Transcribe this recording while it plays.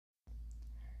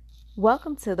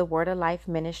Welcome to the Word of Life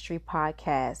Ministry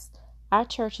podcast. Our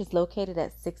church is located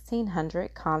at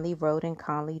 1600 Conley Road in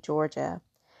Conley, Georgia.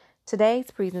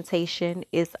 Today's presentation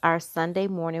is our Sunday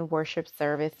morning worship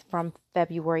service from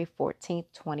February 14th,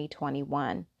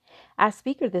 2021. Our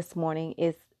speaker this morning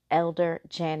is Elder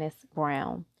Janice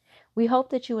Brown. We hope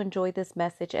that you enjoyed this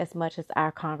message as much as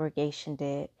our congregation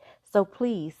did. So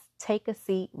please take a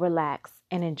seat, relax,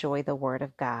 and enjoy the Word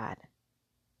of God.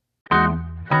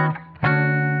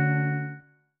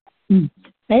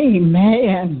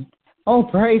 Amen. Oh,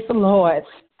 praise the Lord.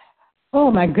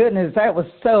 Oh, my goodness, that was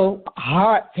so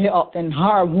heartfelt and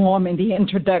heartwarming, the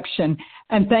introduction.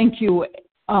 And thank you,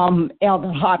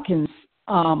 Elder Hopkins,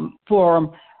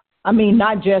 for,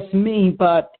 not just me,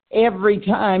 but every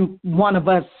time one of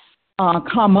us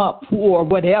come up for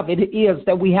whatever it is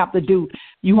that we have to do,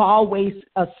 you always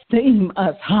esteem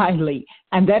us highly.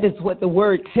 And that is what the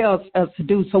Word tells us to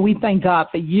do. So we thank God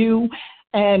for you.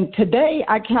 And today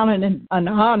I count it an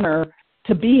honor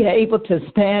to be able to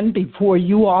stand before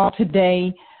you all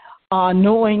today,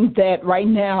 knowing that right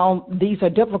now these are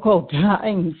difficult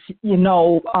times,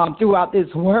 throughout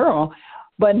this world,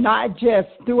 but not just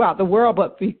throughout the world,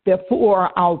 but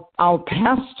before our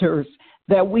pastors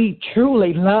that we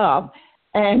truly love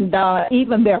and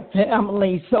even their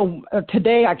families. So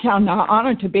today I count it an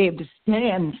honor to be able to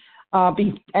stand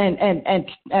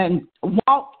and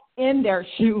walk in their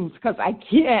shoes, because I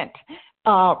can't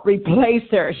replace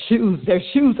their shoes. Their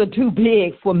shoes are too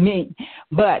big for me.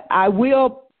 But I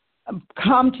will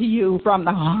come to you from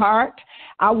the heart.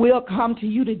 I will come to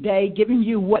you today giving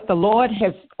you what the Lord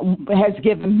has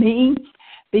given me,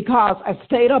 because I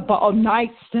stayed up all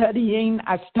night studying.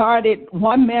 I started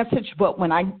one message, but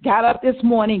when I got up this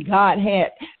morning, God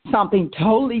had something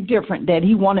totally different that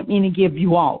he wanted me to give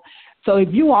you all. So if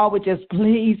you all would just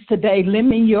please today lend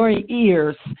me your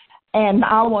ears, and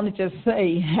I want to just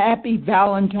say happy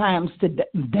Valentine's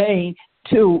Day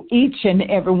to each and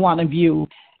every one of you.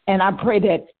 And I pray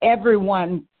that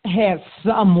everyone has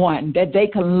someone that they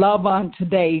can love on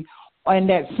today, and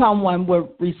that someone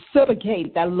will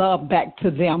reciprocate that love back to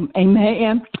them.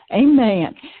 Amen.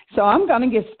 Amen. So I'm going to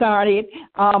get started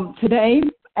today,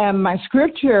 and my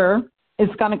scripture is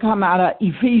going to come out of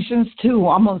Ephesians 2.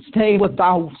 I'm going to stay with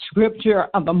our scripture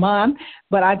of the month,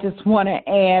 but I just want to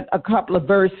add a couple of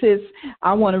verses.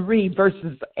 I want to read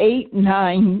verses 8,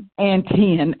 9, and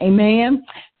 10. Amen.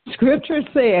 Scripture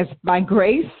says, by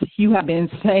grace you have been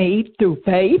saved through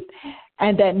faith,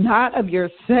 and that not of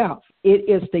yourself. It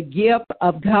is the gift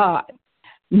of God,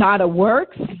 not of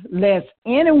works, lest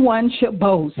anyone should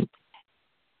boast.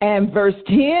 And verse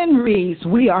 10 reads,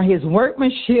 we are his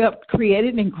workmanship,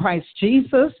 created in Christ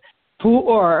Jesus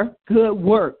for good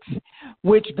works,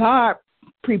 which God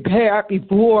prepared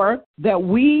beforehand that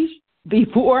we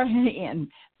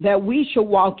should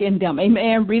walk in them.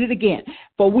 Amen. Read it again.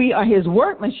 For we are his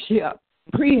workmanship,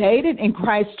 created in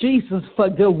Christ Jesus for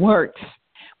good works,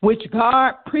 which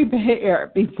God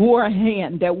prepared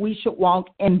beforehand that we should walk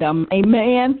in them.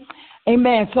 Amen.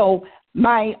 Amen. So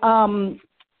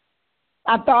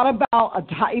I thought about a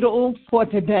title for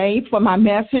today for my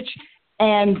message,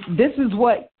 and this is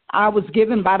what I was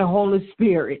given by the Holy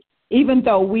Spirit. Even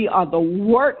though we are the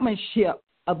workmanship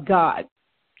of God,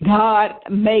 God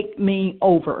make me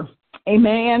over.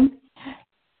 Amen.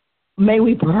 May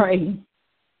we pray.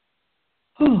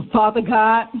 Oh, Father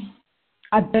God,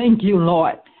 I thank you,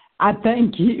 Lord. I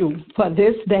thank you for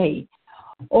this day.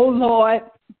 Oh, Lord,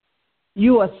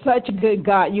 you are such a good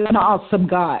God. You're an awesome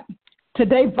God.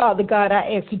 Today, Father God,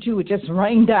 I ask that you would just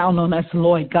rain down on us,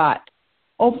 Lord God.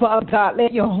 Oh, Father God,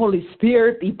 let your Holy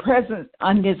Spirit be present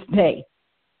on this day.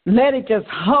 Let it just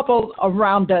hover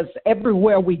around us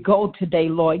everywhere we go today,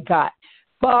 Lord God.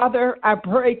 Father, I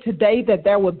pray today that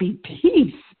there would be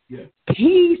peace,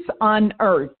 peace on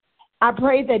earth. I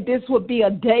pray that this would be a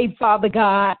day, Father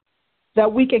God,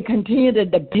 that we can continue to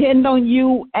depend on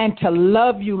you and to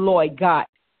love you, Lord God,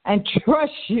 and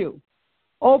trust you.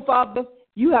 Oh, Father,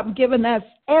 you have given us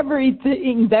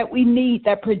everything that we need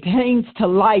that pertains to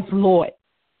life, Lord.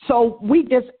 So we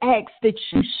just ask that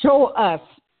you show us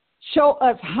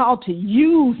how to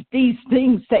use these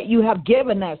things that you have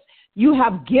given us. You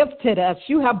have gifted us.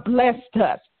 You have blessed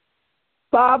us.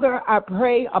 Father, I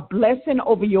pray a blessing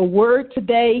over your word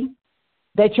today,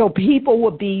 that your people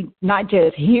will be not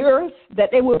just hearers,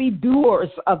 that they will be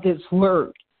doers of this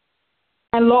word.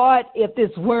 And Lord, if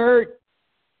this word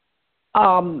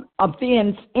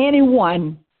offends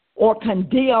anyone or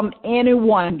condemn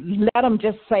anyone, let them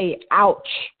just say, ouch,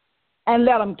 and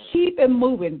let them keep it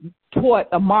moving toward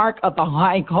the mark of the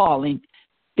high calling,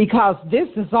 because this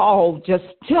is all just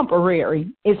temporary.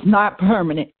 It's not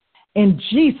permanent. In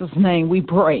Jesus' name we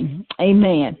pray.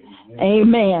 Amen.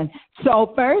 Amen.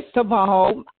 So first of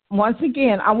all, once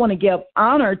again, I want to give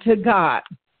honor to God.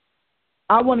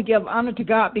 I want to give honor to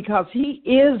God because he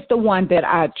is the one that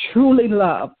I truly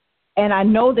love. And I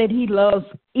know that he loves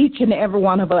each and every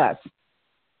one of us.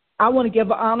 I want to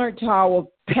give honor to our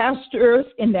pastors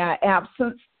in their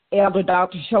absence, Elder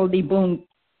Dr. Shirley Boone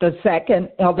II,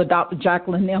 Elder Dr.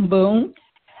 Jacqueline M. Boone.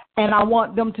 And I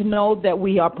want them to know that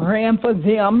we are praying for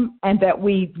them and that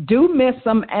we do miss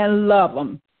them and love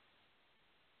them.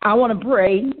 I want to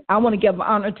pray. I want to give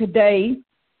honor today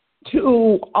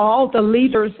to all the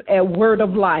leaders at Word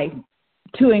of Life,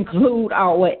 to include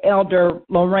our Elder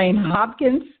Lorraine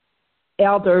Hopkins,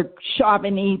 Elder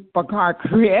Shavini Bakar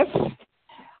Chris.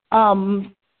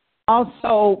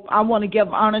 Also, I want to give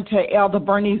honor to Elder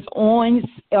Bernice Owens,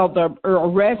 Elder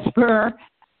Earl Resper,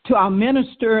 to our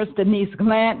ministers, Denise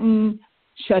Glanton,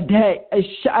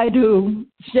 Shadu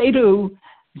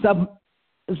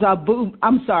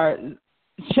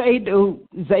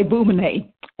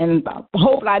Zabubane, and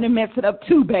hope I didn't mess it up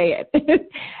too bad.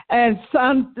 And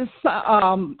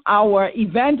our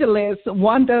evangelist,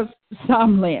 Wanda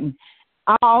Sumlin.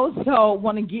 I also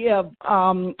want to give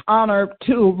honor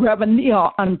to Reverend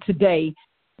Neil on today,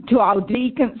 to our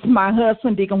deacons, my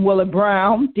husband, Deacon Willie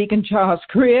Brown, Deacon Charles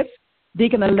Chris,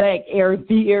 Deacon-elect Eric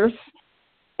Beers,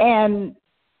 and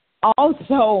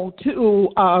also to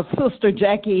Sister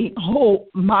Jackie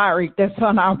Holt-Myrick that's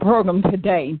on our program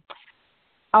today.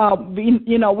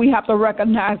 We have to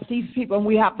recognize these people, and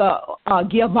we have to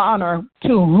give honor to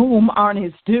whom honor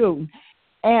is due.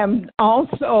 And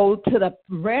also to the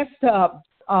rest of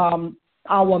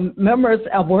our members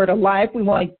of Word of Life, we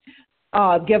want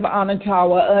to give honor to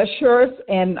our ushers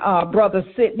and Brother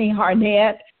Sidney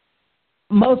Harnett,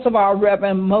 most of our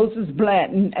Reverend Moses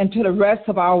Blanton, and to the rest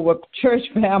of our church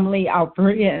family, our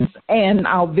friends, and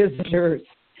our visitors.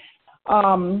 I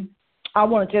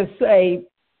want to just say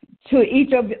to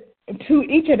each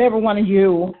and every one of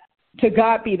you, to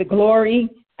God be the glory.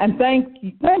 And thank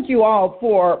you all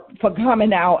for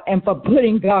coming out and for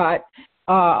putting God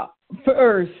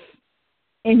first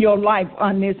in your life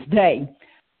on this day.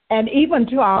 And even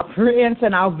to our friends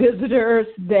and our visitors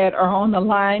that are on the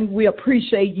line, we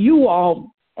appreciate you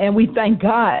all, and we thank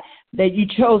God that you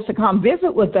chose to come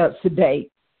visit with us today,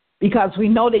 because we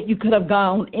know that you could have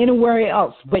gone anywhere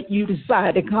else, but you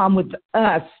decided to come with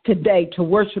us today to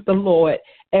worship the Lord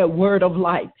at Word of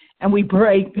Life. And we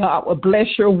pray God will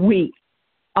bless your week.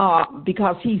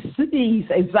 Because he sees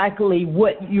exactly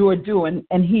what you are doing,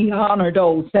 and he honors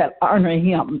those that honor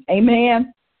him.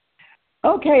 Amen.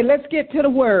 Okay, let's get to the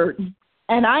word.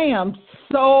 And I am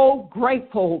so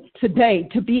grateful today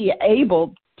to be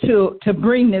able to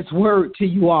bring this word to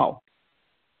you all.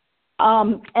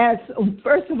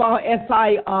 First of all, as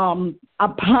I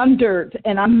pondered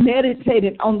and I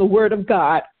meditated on the word of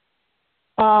God,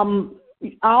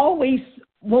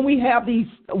 when we have these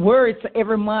words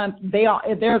every month,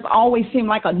 there's always seemed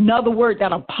like another word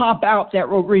that'll pop out that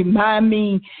will remind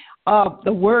me of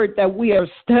the word that we are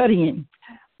studying.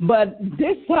 But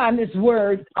this time, this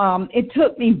word, it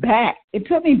took me back. It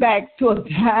took me back to a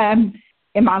time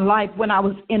in my life when I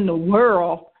was in the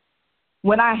world,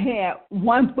 when I had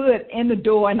one foot in the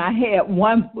door and I had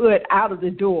one foot out of the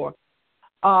door.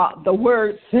 The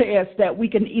word says that we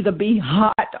can either be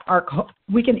hot or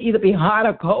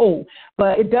cold,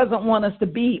 but it doesn't want us to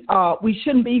be. We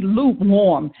shouldn't be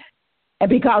lukewarm, and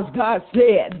because God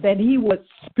said that He would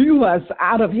spew us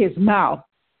out of His mouth,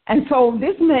 and so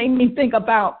this made me think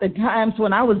about the times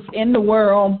when I was in the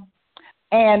world,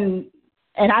 and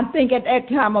I think at that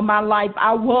time of my life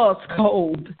I was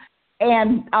cold,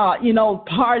 and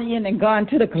partying and going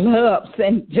to the clubs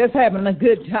and just having a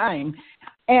good time.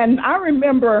 And I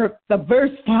remember the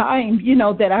first time,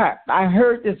 that I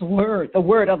heard this word, the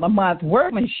word of the month,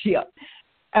 workmanship.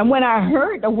 And when I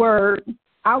heard the word,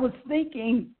 I was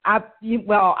thinking, I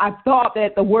thought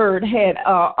that the word had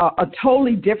a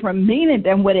totally different meaning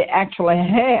than what it actually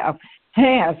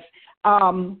has.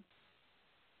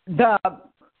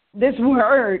 This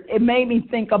word, it made me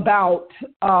think about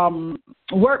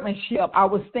workmanship. I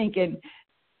was thinking,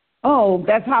 oh,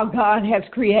 that's how God has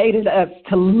created us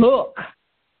to look.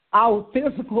 Our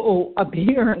physical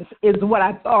appearance is what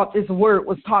I thought this word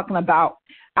was talking about.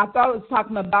 I thought it was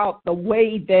talking about the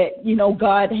way that,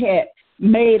 God had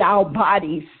made our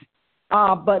bodies.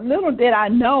 But little did I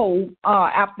know,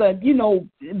 after,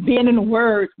 being in the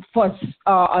Word for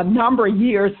a number of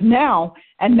years now,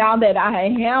 and now that I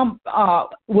am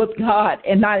with God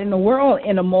and not in the world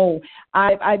anymore,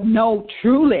 I know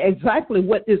truly exactly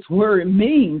what this word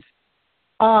means.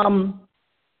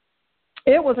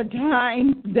 It was a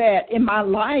time that in my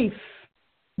life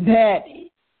that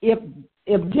if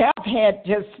death had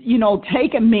just,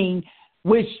 taken me,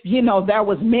 which, there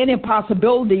was many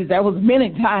possibilities. There was many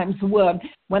times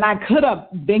when I could have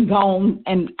been gone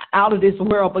and out of this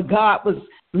world, but God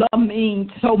loved me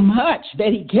so much that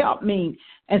he kept me,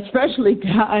 especially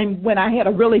time when I had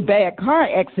a really bad car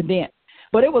accident.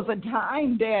 But it was a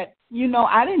time that,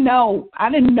 I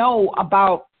didn't know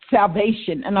about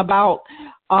salvation and about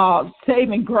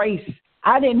saving grace.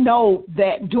 I didn't know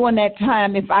that during that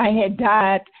time, if I had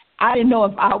died, I didn't know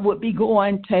if I would be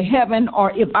going to heaven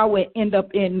or if I would end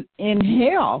up in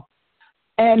hell.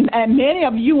 And many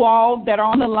of you all that are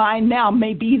on the line now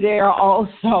may be there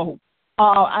also.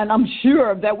 And I'm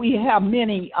sure that we have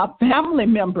many family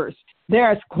members.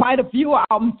 There's quite a few of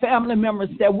our family members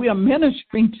that we are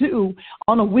ministering to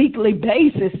on a weekly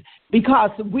basis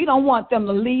because we don't want them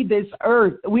to leave this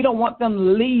earth. We don't want them to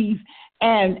leave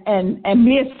and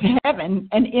miss heaven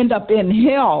and end up in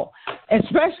hell,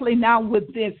 especially now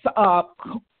with this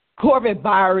COVID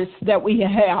virus that we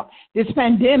have, this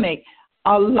pandemic.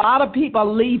 A lot of people are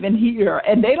leaving here,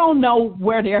 and they don't know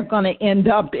where they're going to end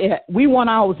up at. We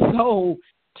want our soul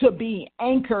to be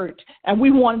anchored, and we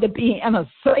want to be in a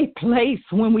safe place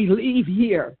when we leave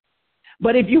here.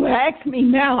 But if you ask me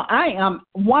now, I am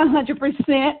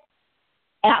 100%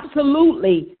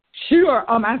 absolutely sure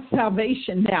of my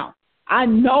salvation now. I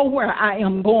know where I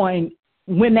am going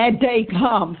when that day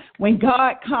comes, when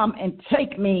God come and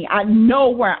take me. I know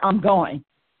where I'm going.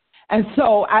 And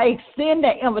so I extend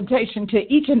that invitation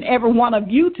to each and every one of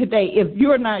you today. If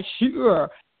you're not sure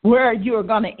where you're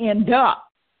going to end up,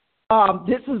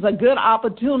 this is a good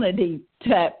opportunity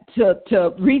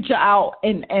to reach out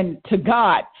and to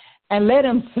God and let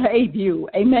him save you.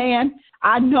 Amen.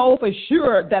 I know for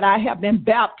sure that I have been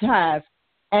baptized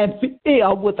and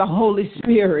filled with the Holy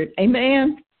Spirit.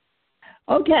 Amen.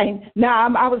 Okay.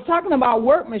 Now I was talking about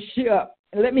workmanship.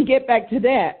 Let me get back to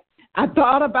that. I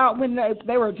thought about when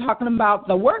they were talking about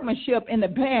the workmanship in the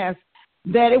past,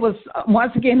 that it was,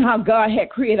 once again, how God had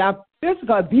created our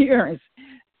physical appearance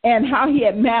and how he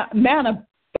had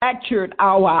manufactured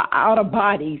our outer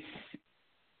bodies.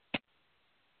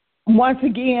 Once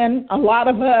again, a lot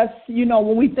of us,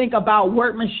 when we think about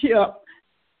workmanship,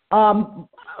 a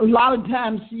lot of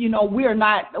times, we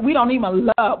don't even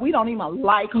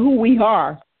like who we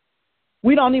are.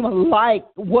 We don't even like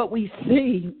what we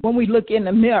see when we look in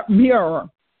the mirror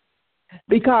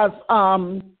because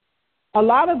a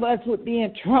lot of us would be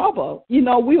in trouble.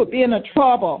 We would be in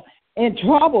trouble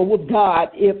with God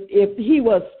if he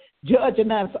was judging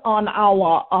us on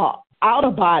our outer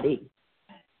body.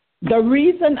 The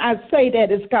reason I say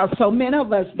that is because so many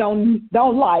of us don't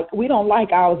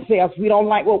like ourselves. We don't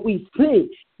like what we see.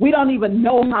 We don't even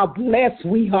know how blessed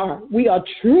we are. We are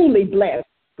truly blessed,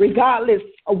 regardless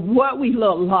of what we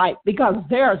look like, because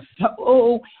there's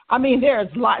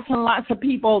lots and lots of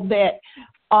people that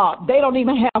they don't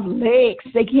even have legs.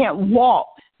 They can't walk.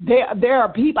 There are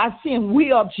people I see in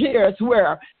wheelchairs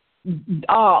where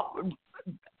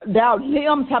their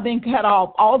limbs have been cut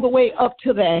off all the way up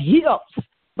to their hips,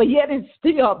 but yet and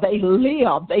still they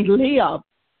live.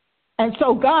 And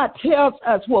so God tells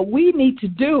us what we need to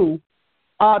do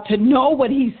to know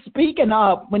what he's speaking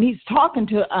of when he's talking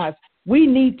to us. We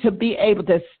need to be able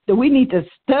to, we need to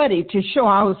study to show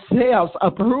ourselves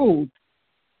approved.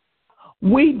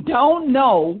 We don't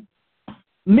know,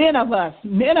 many of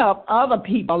other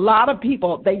people, a lot of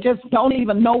people, they just don't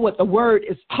even know what the word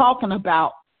is talking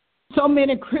about. So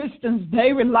many Christians,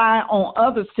 they rely on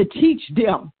others to teach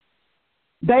them.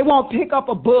 They won't pick up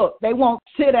a book. They won't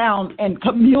sit down and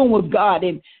commune with God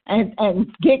and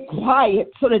get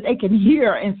quiet so that they can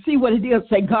hear and see what it is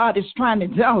that God is trying to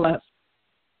tell us.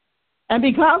 And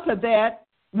because of that,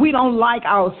 we don't like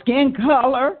our skin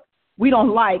color. We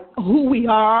don't like who we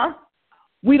are.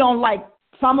 We don't like,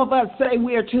 some of us say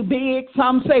we are too big.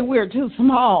 Some say we are too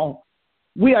small.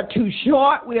 We are too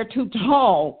short. We are too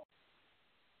tall.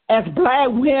 As black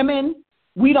women,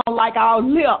 we don't like our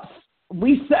lips.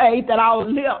 We say that our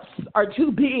lips are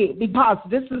too big because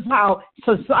this is how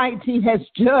society has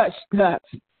judged us.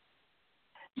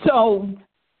 So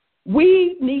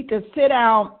we need to sit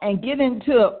down and get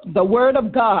into the Word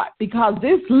of God, because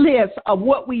this list of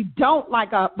what we don't like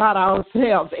about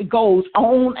ourselves, it goes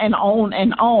on and on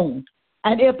and on.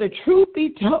 And if the truth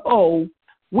be told,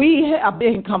 we have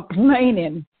been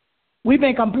complaining. We've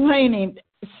been complaining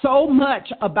so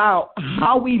much about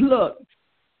how we look.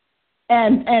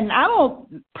 And I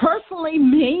don't,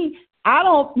 personally, I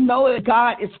don't know if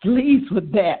God is pleased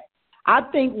with that. I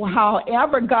think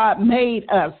however God made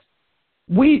us,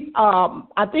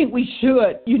 I think we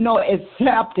should,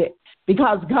 accept it,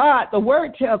 because God, the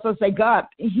word tells us that God,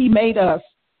 he made us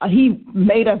He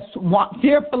made us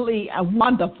fearfully and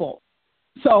wonderful.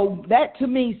 So that to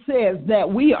me says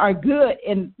that we are good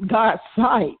in God's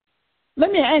sight.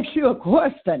 Let me ask you a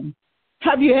question.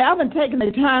 Have you ever taken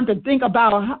the time to think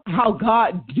about how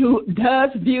God does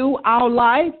view our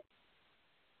life?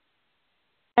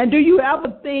 And do you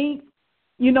ever think,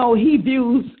 He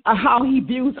views how He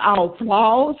views our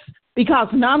flaws? Because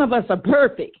none of us are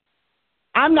perfect.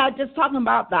 I'm not just talking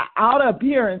about the outer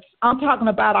appearance. I'm talking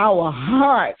about our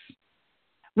hearts.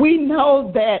 We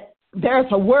know that there's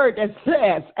a word that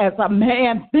says, as a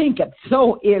man thinketh,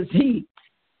 so is he.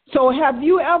 So have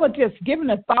you ever just given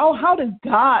a thought, how does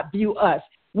God view us?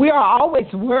 We are always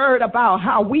worried about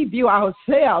how we view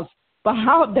ourselves, but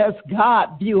how does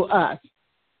God view us?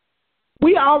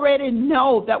 We already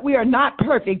know that we are not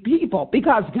perfect people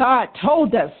because God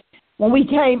told us when we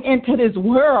came into this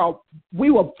world,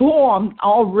 we were formed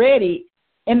already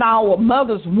in our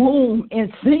mother's womb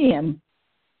in sin.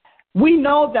 We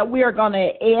know that we are going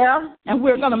to err and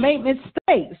we're going to make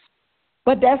mistakes,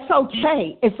 but that's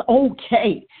okay. It's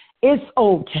okay. It's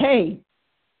okay.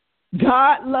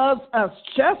 God loves us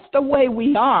just the way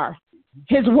we are.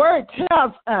 His word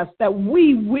tells us that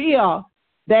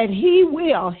He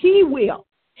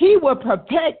will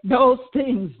perfect those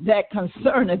things that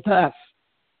concerneth us.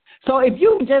 So if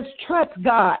you just trust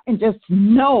God and just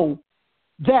know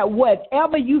that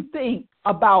whatever you think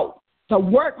about the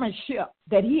workmanship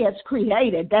that He has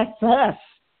created, that's us.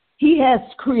 He has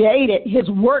created His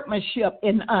workmanship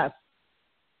in us.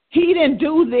 He didn't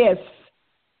do this.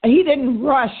 He didn't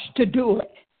rush to do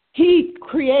it. He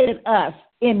created us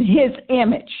in His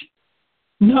image.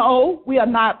 No, we are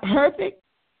not perfect,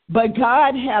 but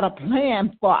God had a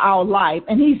plan for our life,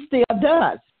 and He still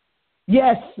does.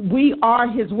 Yes, we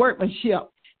are His workmanship.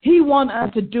 He wants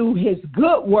us to do His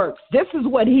good works. This is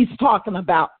what He's talking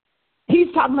about.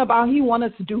 He's talking about He wants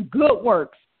us to do good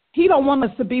works. He don't want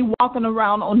us to be walking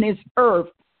around on this earth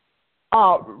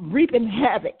reaping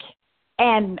havoc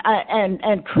and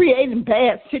creating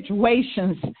bad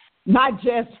situations, not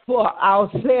just for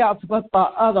ourselves, but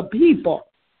for other people.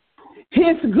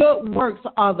 His good works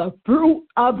are the fruit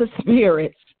of the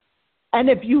Spirit. And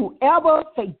if you ever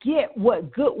forget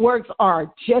what good works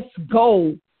are, just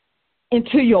go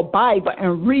into your Bible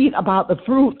and read about the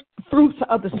fruits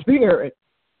of the Spirit.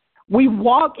 We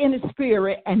walk in the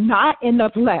Spirit and not in the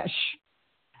flesh.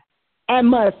 And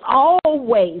must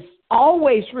always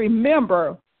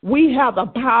remember we have the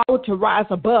power to rise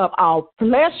above our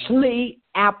fleshly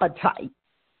appetite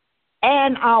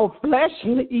and our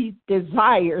fleshly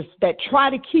desires that try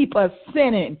to keep us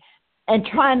sinning and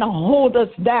trying to hold us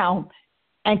down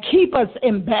and keep us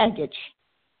in baggage.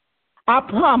 I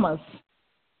promise.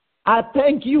 I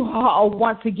thank you all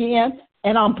once again,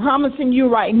 and I'm promising you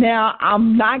right now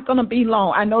I'm not going to be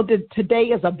long. I know that today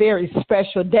is a very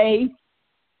special day.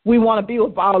 We want to be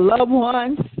with our loved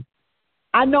ones.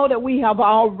 I know that we have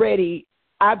already,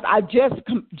 I just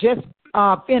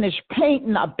finished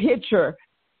painting a picture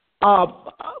of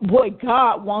what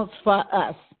God wants for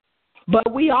us.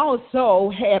 But we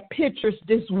also had pictures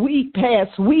this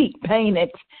past week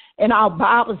painted in our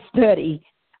Bible study.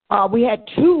 We had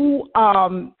two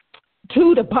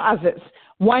deposits.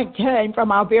 One came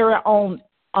from our very own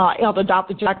Elder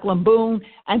Dr. Jacqueline Boone,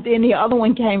 and then the other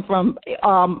one came from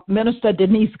Minister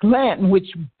Denise Glanton, which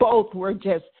both were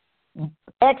just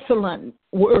excellent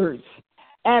words.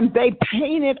 And they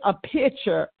painted a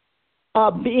picture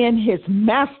of being His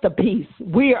masterpiece.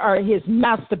 We are His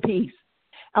masterpiece.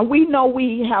 And we know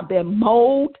we have been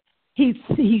molded.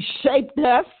 He shaped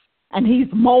us, and He's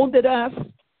molded us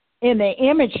in the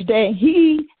image that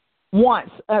He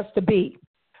wants us to be.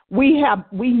 We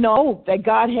know that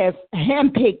God has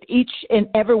handpicked each and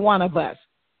every one of us.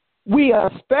 We are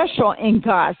special in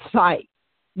God's sight.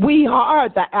 We are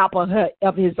the apple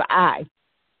of His eye.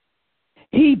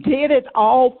 He did it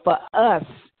all for us.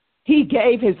 He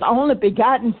gave His only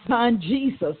begotten Son,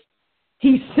 Jesus.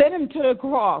 He sent Him to the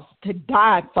cross to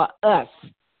die for us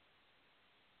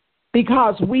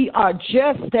because we are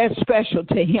just that special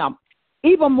to Him,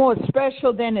 even more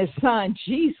special than His Son,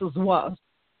 Jesus, was.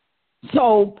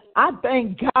 So I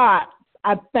thank God.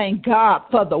 I thank God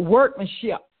for the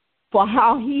workmanship, for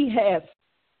how He has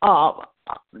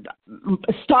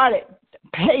started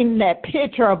painting that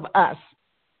picture of us,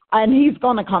 and He's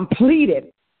going to complete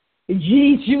it.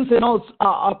 He's using those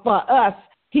for us.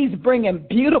 He's bringing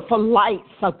beautiful lights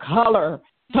of color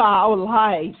to our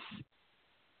lives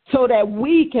so that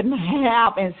we can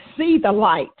have and see the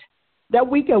light, that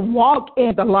we can walk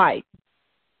in the light.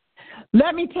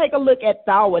 Let me take a look at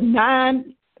our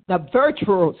the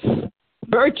virtues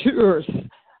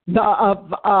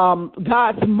of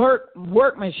God's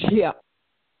workmanship.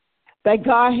 that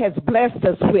God has blessed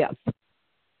us with.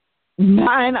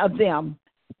 9 of them.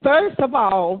 First of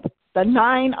all, the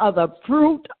 9 are the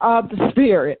fruit of the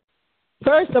Spirit.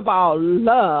 First of all,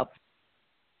 love.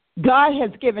 God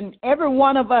has given every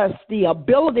one of us the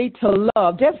ability to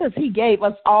love, just as he gave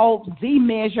us all a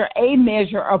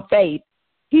measure of faith.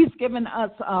 He's given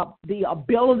us the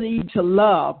ability to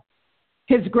love.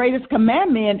 His greatest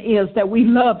commandment is that we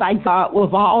love thy God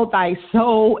with all thy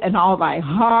soul and all thy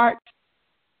heart.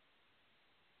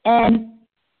 And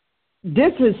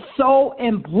this is so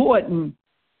important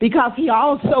because he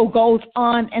also goes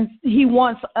on and he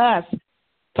wants us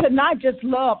to not just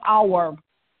love our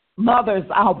mothers,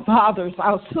 our fathers,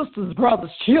 our sisters,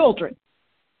 brothers, children.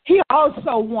 He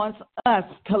also wants us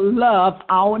to love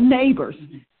our neighbors.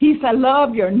 He said,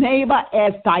 love your neighbor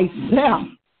as thyself.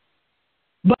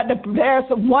 But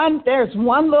there's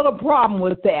one little problem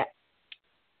with that.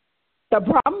 The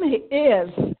problem is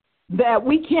that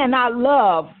we can't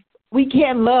love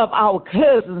our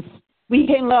cousins. We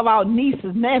can't love our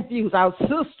nieces, nephews, our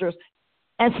sisters.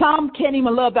 And some can't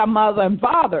even love their mother and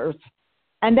fathers.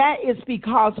 And that is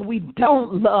because we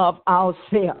don't love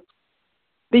ourselves.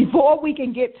 Before we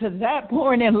can get to that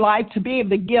point in life to be able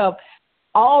to give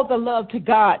all the love to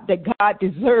God that God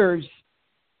deserves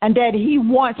and that he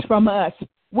wants from us,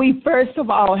 we first of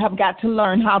all have got to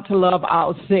learn how to love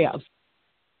ourselves.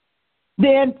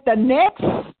 Then the next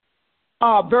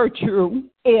virtue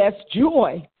is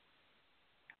joy.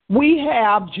 We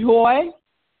have joy,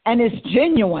 and it's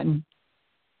genuine.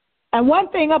 And one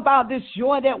thing about this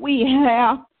joy that we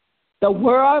have, the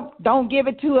world don't give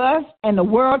it to us, and the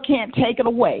world can't take it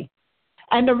away.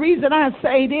 And the reason I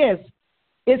say this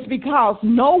is because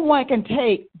no one can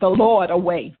take the Lord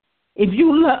away. If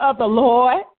you love the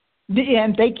Lord,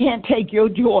 then they can't take your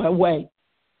joy away.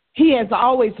 He has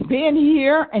always been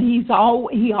here, and he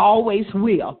always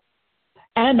will.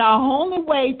 And the only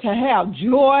way to have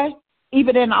joy,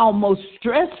 even in our most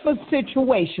stressful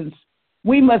situations,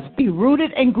 we must be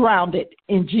rooted and grounded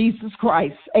in Jesus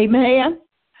Christ. Amen?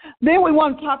 Then we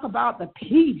want to talk about the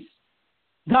peace.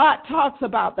 God talks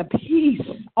about the peace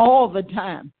all the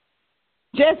time.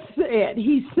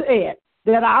 He said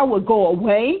that I would go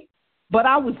away, but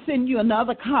I would send you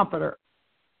another comforter.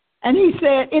 And he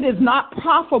said, it is not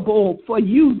profitable for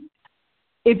you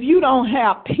if you don't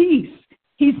have peace.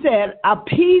 He said, a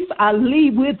peace I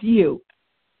leave with you.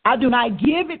 I do not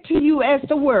give it to you as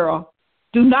the world.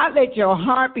 Do not let your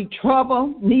heart be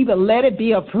troubled, neither let it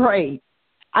be afraid.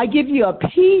 I give you a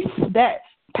peace that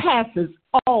passes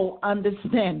all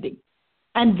understanding.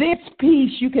 And this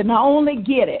peace, you can only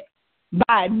get it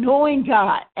by knowing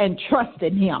God and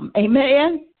trusting him.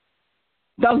 Amen?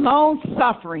 The long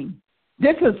suffering.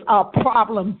 This is a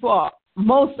problem for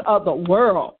most of the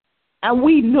world. And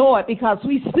we know it because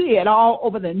we see it all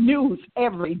over the news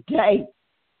every day.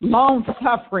 Long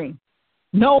suffering,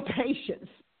 no patience.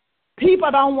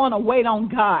 People don't want to wait on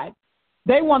God.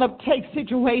 They want to take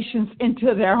situations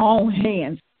into their own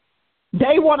hands.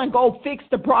 They want to go fix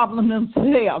the problem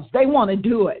themselves. They want to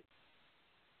do it.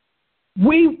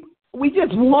 We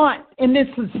just want in this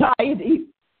society,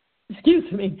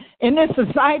 in this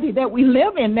society that we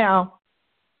live in now,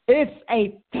 it's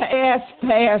a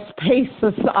fast-paced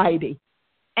society.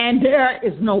 And there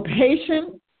is no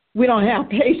patience. We don't have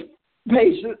patience.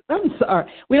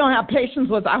 We don't have patience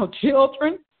with our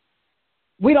children.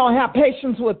 We don't have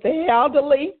patience with the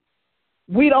elderly.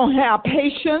 We don't have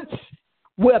patience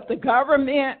with the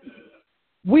government.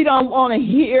 We don't want to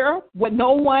hear what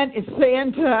no one is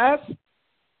saying to us.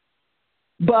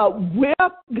 But with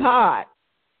God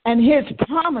and his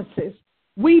promises,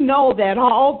 we know that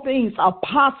all things are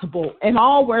possible and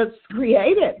all were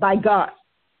created by God.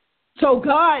 So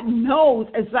God knows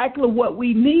exactly what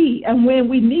we need and when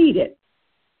we need it.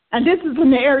 And this is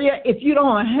an area, if you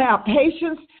don't have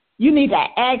patience, you need to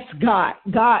ask God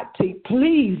to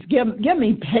please give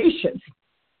me patience.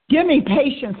 Give me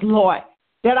patience, Lord,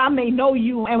 that I may know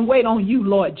you and wait on you,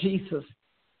 Lord Jesus.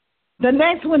 The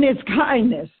next one is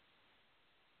kindness.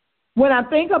 When I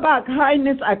think about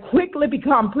kindness, I quickly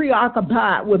become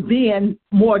preoccupied with being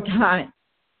more kind.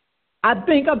 I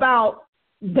think about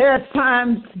there's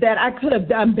times that I could have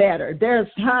done better. There's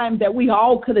times that we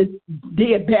all could have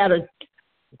did better.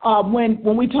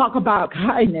 When we talk about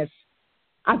kindness,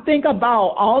 I think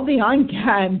about all the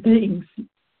unkind things.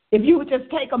 If you would just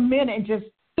take a minute and just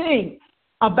think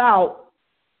about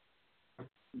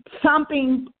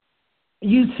something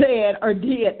you said or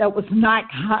did that was not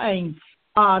kind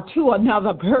to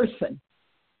another person.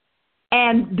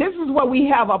 And this is where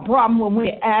we have a problem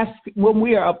when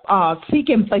we are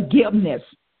seeking forgiveness.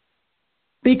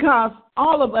 Because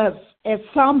all of us, at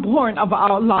some point of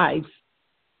our lives,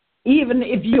 even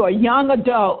if you're a young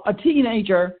adult, a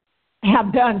teenager,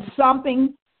 have done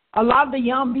something. A lot of the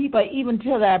young people, even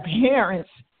to their parents,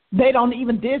 they don't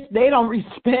respect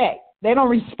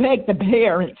the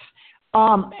parents,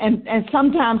 and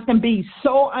sometimes can be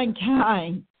so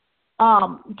unkind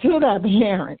to their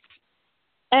parents.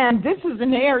 And this is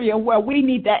an area where we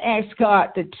need to ask God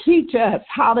to teach us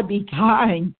how to be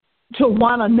kind to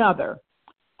one another.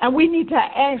 And we need to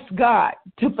ask God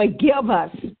to forgive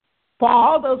us for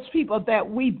all those people that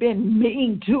we've been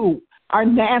mean to, or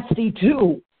nasty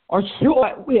to, or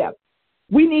short with.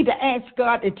 We need to ask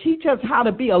God to teach us how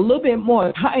to be a little bit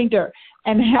more kinder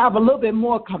and have a little bit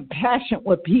more compassion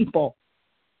with people.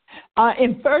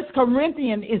 In 1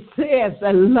 Corinthians, it says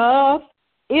that love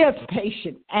is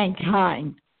patient and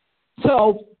kind.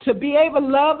 So to be able to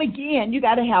love again, you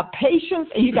got to have patience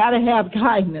and you got to have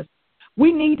kindness.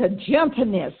 We need a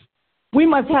gentleness. We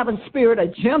must have a spirit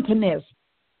of gentleness.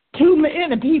 Too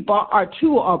many people are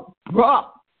too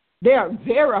abrupt. They are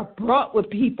very abrupt with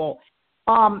people.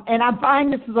 And I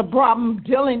find this is a problem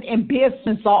dealing in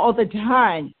business all the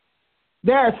time.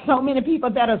 There are so many people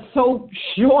that are so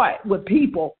short with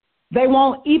people. They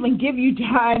won't even give you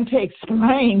time to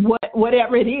explain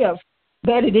whatever it is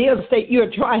that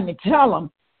you're trying to tell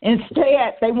them.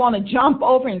 Instead, they want to jump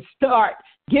over and start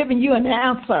giving you an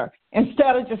answer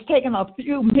instead of just taking a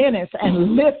few minutes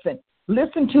and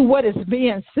listen to what is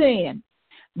being said.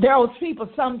 Those people,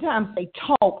 sometimes they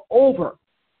talk over.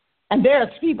 And there's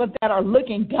people that are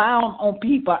looking down on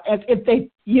people as if they,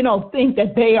 think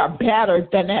that they are better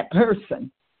than that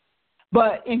person.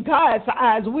 But in God's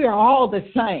eyes, we are all the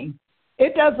same.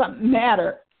 It doesn't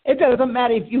matter. It doesn't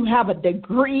matter if you have a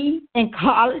degree in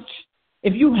college,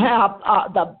 if you have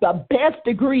the best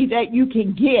degree that you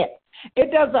can get.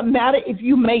 It doesn't matter if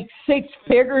you make 6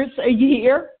 figures a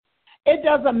year. It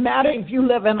doesn't matter if you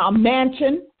live in a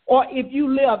mansion or if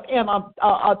you live in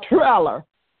a trailer.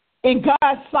 In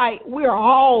God's sight, we're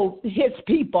all his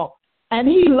people, and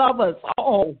he loves us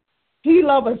all. He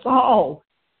loves us all.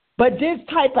 But this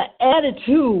type of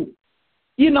attitude,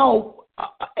 it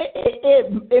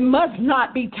must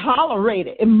not be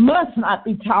tolerated. It must not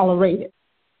be tolerated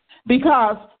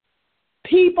because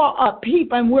people are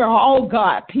people, and we're all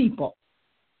God people.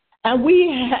 And we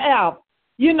have,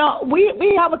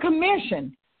 we have a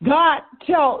commission. God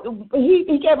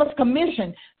he gave us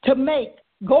commission to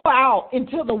go out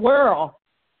into the world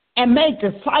and make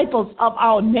disciples of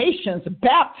our nations,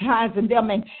 baptizing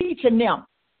them and teaching them.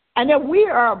 And if we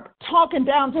are talking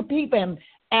down to people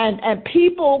and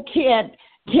people can't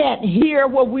hear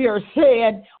what we are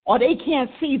saying, or they can't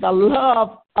see the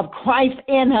love of Christ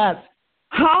in us,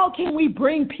 how can we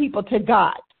bring people to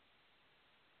God?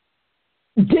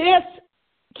 This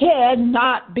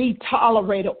cannot be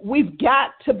tolerated. We've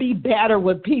got to be better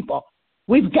with people.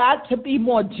 We've got to be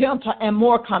more gentle and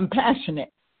more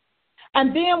compassionate.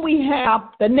 And then we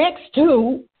have the next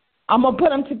two. I'm going to put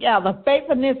them together,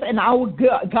 faithfulness and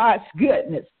God's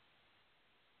goodness.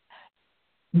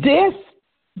 This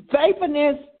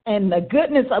faithfulness and the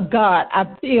goodness of God, I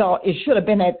feel it should have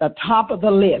been at the top of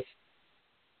the list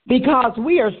because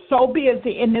we are so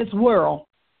busy in this world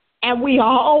and we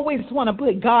always want to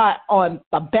put God on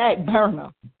the back burner.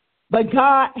 But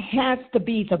God has to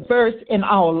be the first in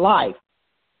our life.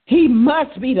 He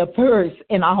must be the first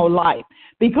in our life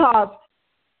because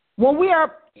when we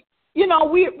are,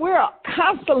 we're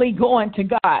constantly going to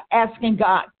God, asking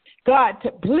God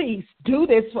to please do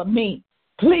this for me.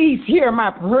 Please hear my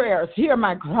prayers, hear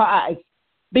my cries,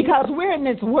 because we're in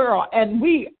this world and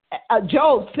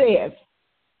Job says,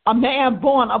 a man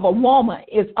born of a woman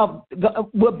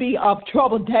will be of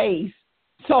troubled days.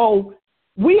 So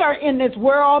we are in this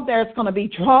world. There's going to be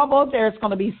trouble. There's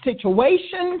going to be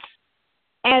situations.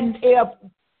 And if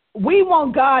we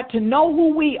want God to know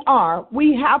who we are,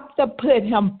 we have to put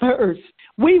him first.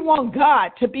 We want God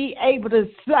to be able to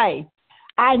say,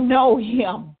 I know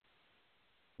him.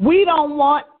 We don't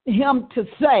want him to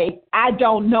say, I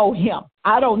don't know him.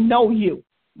 I don't know you.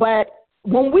 But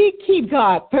when we keep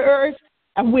God first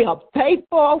and we are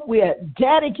faithful, we are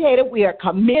dedicated, we are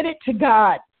committed to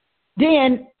God,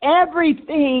 then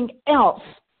everything else,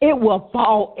 it will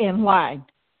fall in line.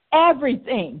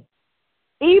 Everything.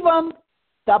 Even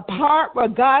the part where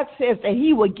God says that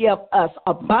he will give us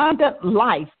abundant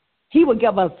life. He will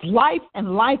give us life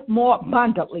and life more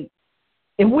abundantly.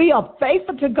 If we are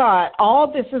faithful to God,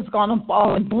 all this is going to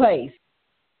fall in place.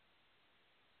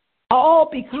 All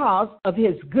because of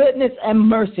his goodness and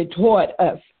mercy toward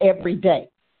us every day.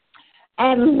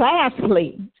 And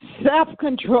lastly,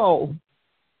 self-control.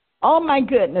 Oh, my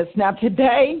goodness. Now,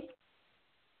 today,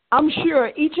 I'm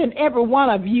sure each and every one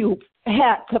of you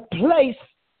had to place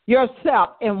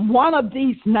yourself in one of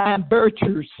these 9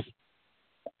 virtues.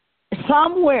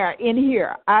 Somewhere in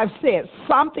here, I've said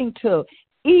something to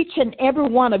each and every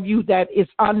one of you that is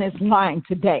on this line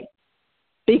today,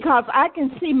 because I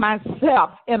can see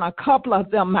myself in a couple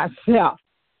of them myself.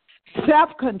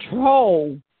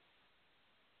 Self-control.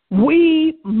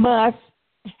 We must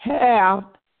have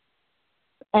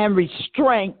and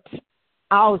restrain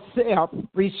ourselves.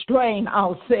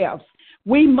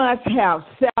 We must have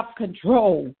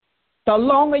self-control. The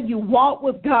longer you walk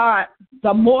with God,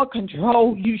 the more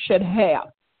control you should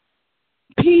have.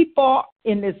 People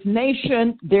in this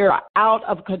nation, they're out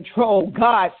of control.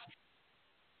 God's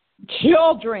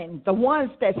children, the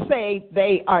ones that say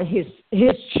they are his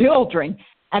children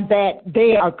and that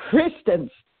they are Christians,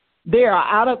 they are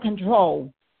out of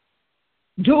control,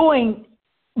 doing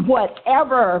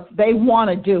whatever they want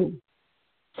to do,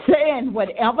 saying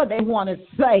whatever they want to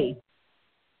say,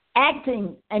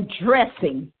 acting and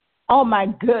dressing. Oh, my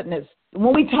goodness.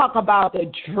 When we talk about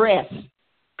the dress,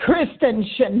 Christians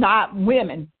should not,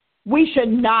 women, we should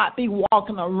not be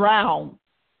walking around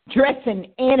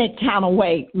dressing any kind of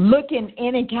way, looking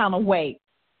any kind of way.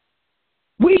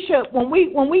 We should, when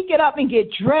we get up and get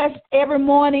dressed every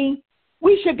morning,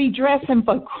 we should be dressing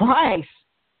for Christ.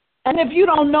 And if you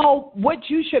don't know what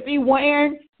you should be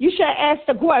wearing, you should ask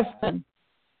the question,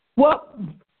 what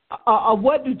would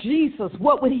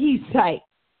he say?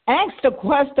 Ask the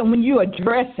question when you are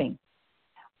dressing.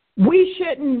 We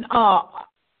shouldn't,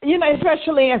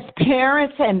 especially as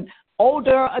parents and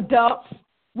older adults,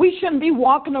 we shouldn't be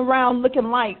walking around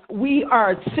looking like we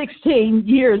are 16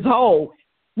 years old.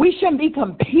 We shouldn't be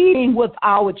competing with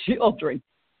our children.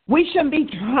 We shouldn't be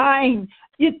trying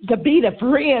to be the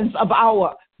friends of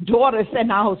our daughters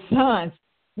and our sons.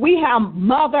 We have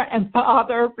mother and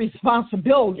father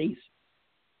responsibilities.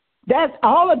 That's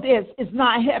all of this is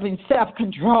not having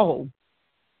self-control.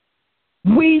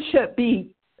 We should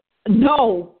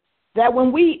know that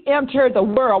when we enter the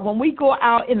world, when we go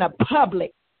out in the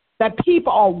public, that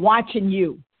people are watching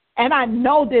you. And I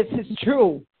know this is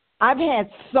true. I've had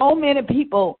so many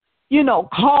people,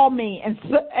 call me and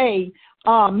say,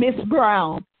 Miss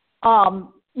Brown,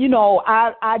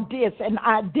 I this and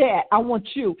I that. I want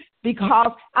you,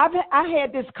 because I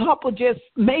had this couple just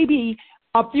maybe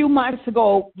a few months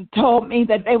ago told me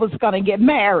that they was going to get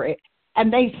married.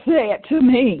 And they said to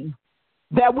me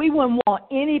that we wouldn't want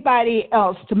anybody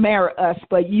else to marry us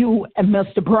but you and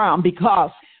Mr. Brown, because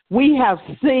we have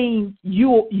seen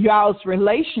y'all's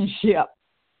relationship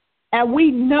and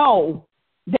we know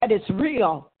that it's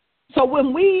real. So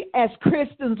when we as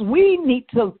Christians, we need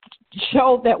to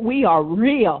show that we are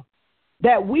real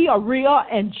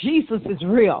and Jesus is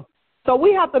real. So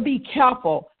we have to be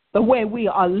careful the way we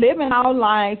are living our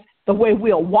lives, the way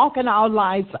we are walking our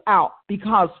lives out,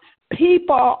 because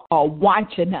people are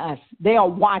watching us. They are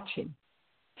watching.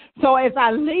 So as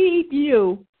I leave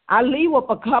you, I leave with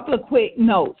a couple of quick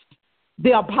notes.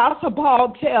 The Apostle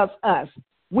Paul tells us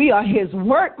we are his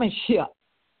workmanship.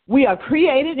 We are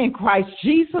created in Christ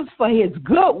Jesus for his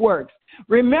good works.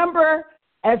 Remember,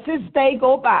 as this day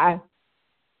go by,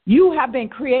 you have been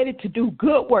created to do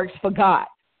good works for God.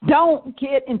 Don't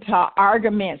get into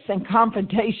arguments and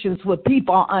confrontations with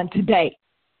people on today.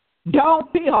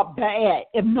 Don't feel bad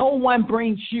if no one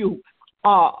brings you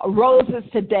roses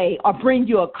today or bring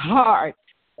you a card,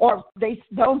 or they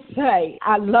don't say,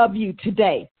 I love you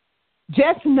today.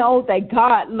 Just know that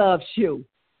God loves you.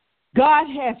 God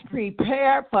has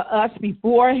prepared for us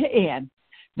beforehand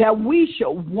that we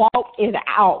should walk it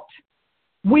out.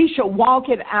 We should walk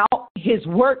it out, his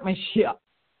workmanship.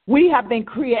 We have been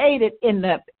created in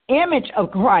the image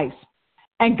of Christ.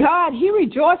 And God, he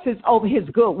rejoices over his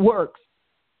good works.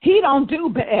 He don't do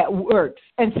bad works.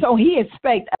 And so he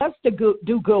expects us to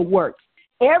do good works.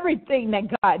 Everything that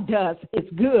God does is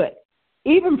good.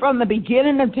 Even from the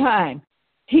beginning of time,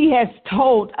 he has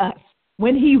told us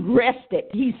when he rested,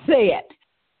 he said,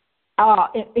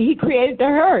 he created the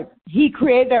earth. He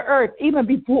created the earth even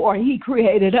before he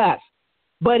created us.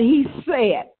 But he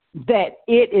said that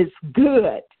it is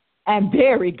good and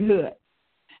very good.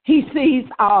 He sees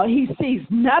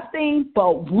nothing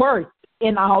but worth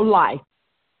in our life.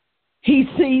 He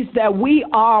sees that we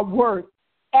are worth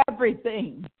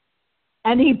everything.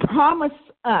 And he promised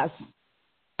us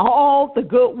all the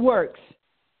good works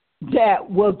that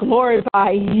will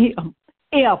glorify him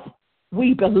if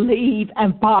we believe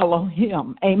and follow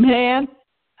him. Amen.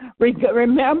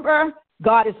 Remember,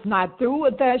 God is not through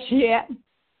with us yet.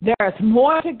 There's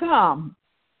more to come.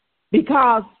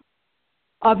 Because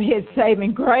of his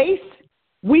saving grace,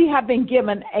 we have been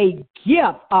given a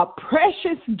gift, a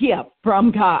precious gift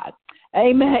from God.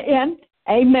 Amen.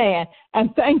 Amen.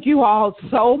 And thank you all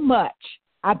so much.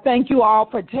 I thank you all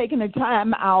for taking the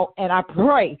time out, and I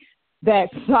pray that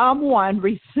someone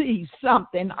receives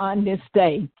something on this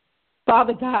day.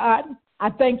 Father God, I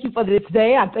thank you for this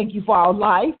day. I thank you for our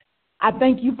life. I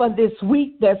thank you for this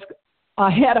week that's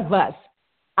ahead of us.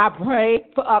 I pray,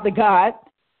 Father God,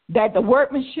 that the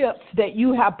workmanships that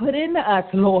you have put into us,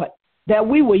 Lord, that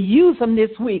we will use them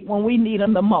this week when we need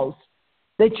them the most,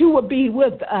 that you will be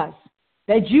with us,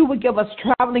 that you would give us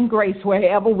traveling grace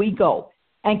wherever we go,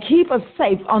 and keep us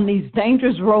safe on these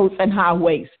dangerous roads and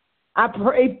highways. I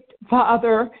pray,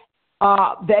 Father,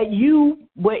 that you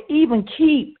will even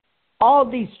keep all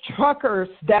these truckers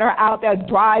that are out there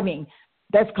driving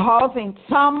that's causing,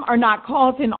 some are not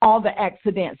causing all the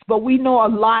accidents, but we know a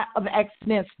lot of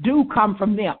accidents do come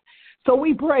from them. So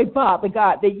we pray, Father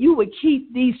God, that you would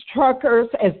keep these truckers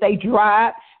as they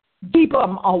drive, keep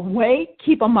them awake,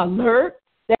 keep them alert,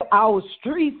 that our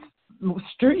streets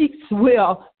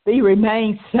will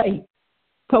remain safe.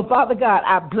 So, Father God,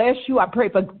 I bless you. I pray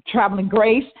for traveling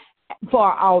grace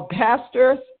for our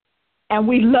pastors. And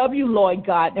we love you, Lord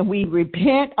God, and we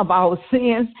repent of our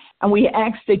sins, and we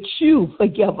ask that you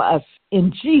forgive us.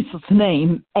 In Jesus'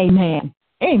 name, amen.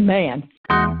 Amen.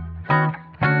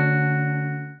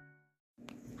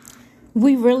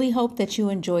 We really hope that you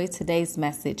enjoyed today's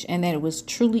message and that it was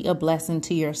truly a blessing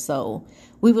to your soul.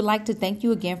 We would like to thank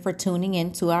you again for tuning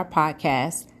in to our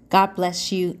podcast. God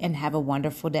bless you and have a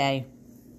wonderful day.